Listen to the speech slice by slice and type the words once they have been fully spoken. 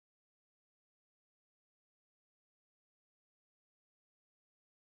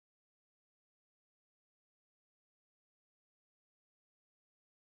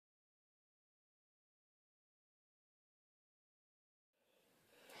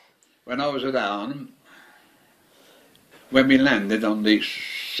when I was at Arnhem, when we landed on the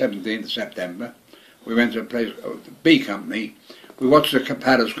 17th of September, we went to a place, the B Company. We watched the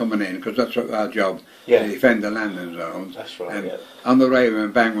paddlers coming in, because that's our job, to defend the landing zones. That's right, and on the railway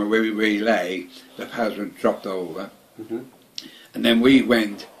embankment where we lay, the paddlers were dropped over. And then we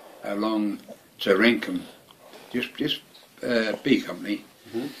went along to Rinkham, just B Company,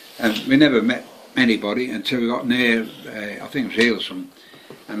 and we never met anybody until we got near, I think it was Heilsum,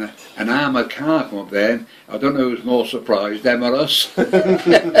 and an armoured car come up there. I don't know who's more surprised, them or us.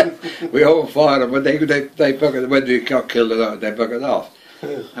 We all fired them, but they buggered, when they got killed, they buggered off.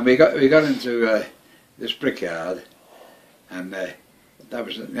 And we got into this brickyard, and that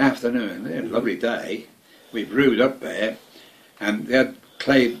was in the afternoon, a lovely day. We brewed up there, and they had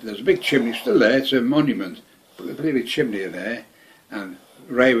clay, there's a big chimney still there, it's a monument, a big chimney there, and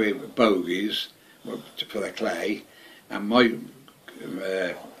railway bogies for the clay, and my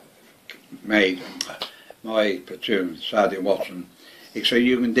my platoon, Sergeant Watson, he said,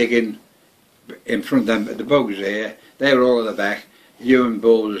 you can dig in front of them, the bogies here, they were all at the back, you and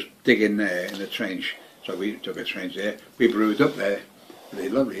Bull was digging there in the trench, so we took a trench there, we brewed up there, really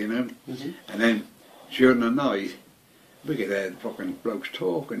lovely, you know, and then during the night, we could hear the fucking blokes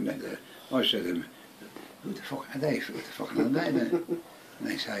talking, and I said to them, who the fuck are they? Who the fuck are they? And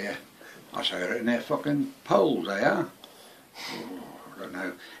they say, I say, they're in their fucking poles, they are. Oh, I don't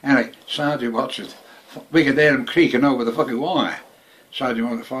know. Anyway, Sergeant Watson, we could hear them creaking over the fucking wire. Sergeant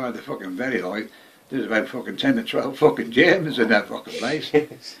Watson fired the fucking very light. There's about fucking 10 to 12 fucking Germans in that fucking place.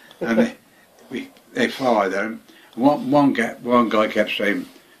 And they fired them. One guy kept saying,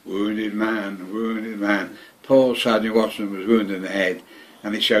 wounded man, wounded man. Poor Sergeant Watson was wounded in the head,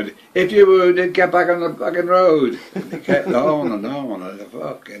 and he shouted, if you're wounded, get back on the fucking road. And he kept on and on, and the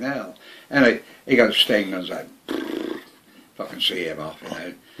fucking hell. Anyway, he got a sting and was like, fucking see him off, you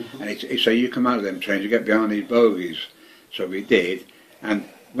know. And he said, you come out of them trains, you get behind these bogies. So we did, and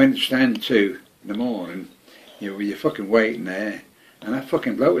when it stand to in the morning, you're fucking waiting there, and that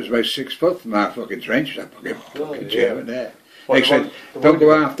fucking bloke was about 6 foot from our fucking trench, that fucking German there. They said, don't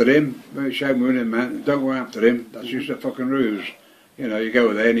go after him, shout wounded man, don't go after him, that's just a fucking ruse. You know, you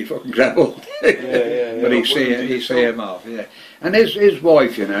go there and he fucking grappled. But he see him off, yeah. And his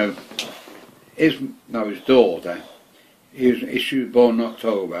wife, you know, his daughter, she was born in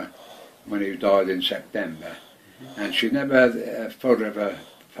October when he died in September. And she never had a photo of her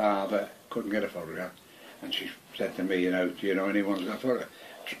father, couldn't get a photograph. And she said to me, you know, do you know anyone's got a photo?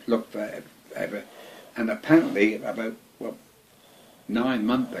 Look for ever. And apparently, about 9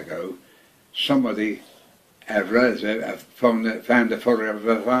 months ago, somebody, a relative, found a photograph of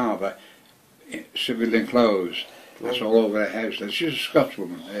her father in civilian clothes. That's all over her house. She's a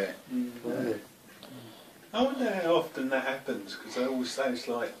Scotswoman, yeah. I wonder how often that happens, because I always say it's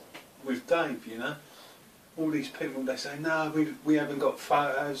like with Dave, you know. All these people, they say, no, we haven't got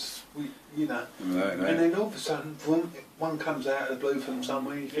photos, you know. Right. And then all of a sudden, one comes out of the blue from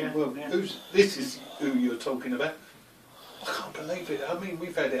somewhere, you think, well, this is who you're talking about. I can't believe it. I mean,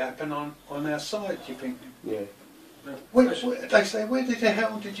 we've had it happen on our site, you think. Yeah. They say, where the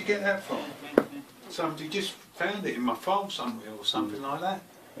hell did you get that from? Somebody just found it in my file somewhere or something like that.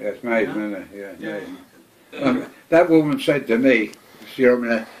 Yeah, it's amazing, isn't it? Yeah. That woman said to me, she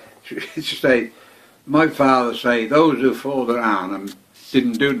said, my father say, those who fought at Arnhem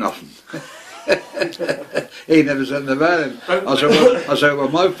didn't do nothing. He never said nothing about him. I said, well,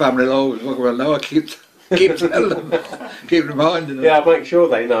 my family will always look well, no, I keep telling them, keep reminding them. Yeah, I'll make sure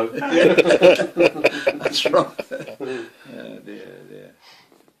they know. That's right. Oh, dear. Yeah,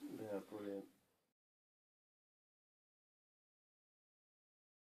 brilliant.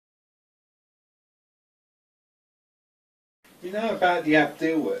 You know about the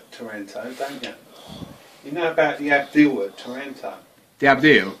Abdil at Taranto, don't you? You know about the Abdil at Taranto? The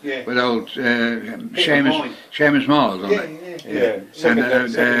Abdil? Yeah. With old Seamus Miles on it? Yeah.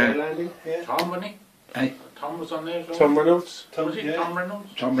 Second landing? Yeah. Tom, wasn't he? Hey? Tom was on there as well? Tom Reynolds? Was it Tom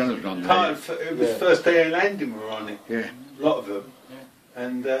Reynolds? Tom Reynolds on there. It was first day of landing were on it. Yeah. A lot of them. Yeah.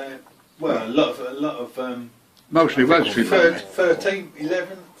 And, well, a lot of mostly Welsh people.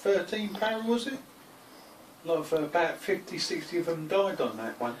 13 para, was it? A lot of, about 50, 60 of them died on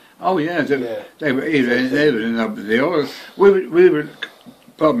that one. Oh yeah, they were in the oil. We were,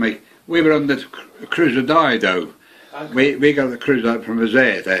 pardon me, we were on the cruiser Dido. Okay. We got the cruiser out from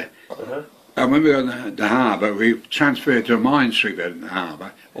Azure there. And when we got in the harbour, we transferred to a mine sweeper in the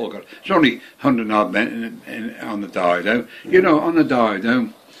harbour. It's only 100 odd men on the Dido. You know, on the Dido,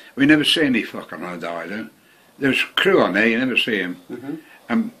 we never see any fucking on the Dido. There's crew on there, you never see them.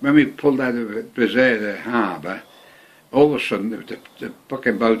 And when we pulled out of Azure, the harbour, all of a sudden the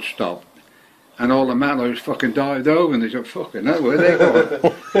fucking boat stopped. And all the Mallows fucking dived over and they said, fucking hell, where they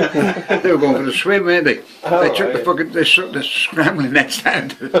going? They were going for the swim, weren't they? Oh, They took right. the fucking, the scrambling nets down.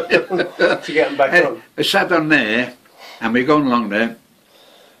 To get them back on. I sat on there and we gone along there.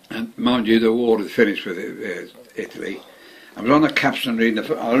 And mind you, the war had finished with Italy. I was on a capstan reading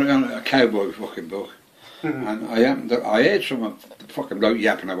I was on a cowboy fucking book. And I heard someone, the fucking bloke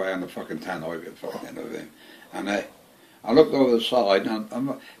yapping away on the fucking tannoy at the fucking end of him. And I looked over the side and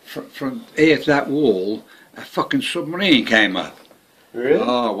from here to that wall, a fucking submarine came up. Really?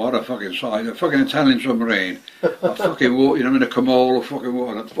 Oh, what a fucking sight. A fucking Italian submarine. A fucking water, you know, in a Comoro of fucking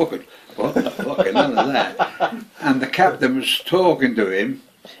water. Fucking, what the fucking hell is that? And the captain was talking to him.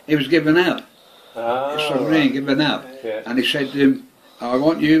 He was giving out. Ah, The submarine right. giving out. Yeah. And he said to him, I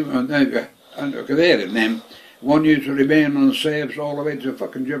want you, and I could hear him then, I want you to remain on the saves all the way to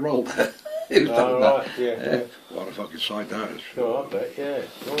fucking Gibraltar. He was Oh, talking right, about, yeah. what a fucking sight that is. Oh, I bet, yeah.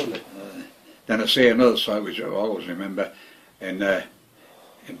 Wasn't it? Then I see another sight which I always remember in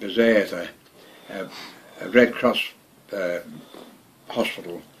Bizerte, a Red Cross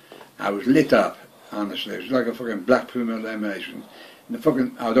hospital. I was lit up, honestly. It was like a fucking black plume of elimination. And the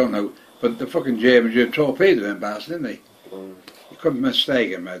fucking, I don't know, but the fucking Germans, you torpedoed them bastards, didn't they? You couldn't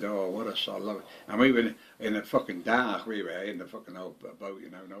mistake him, mate. Oh, what a sight. And we were in the fucking dark, we were in the fucking old boat, you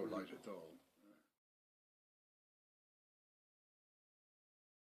know, no light at all.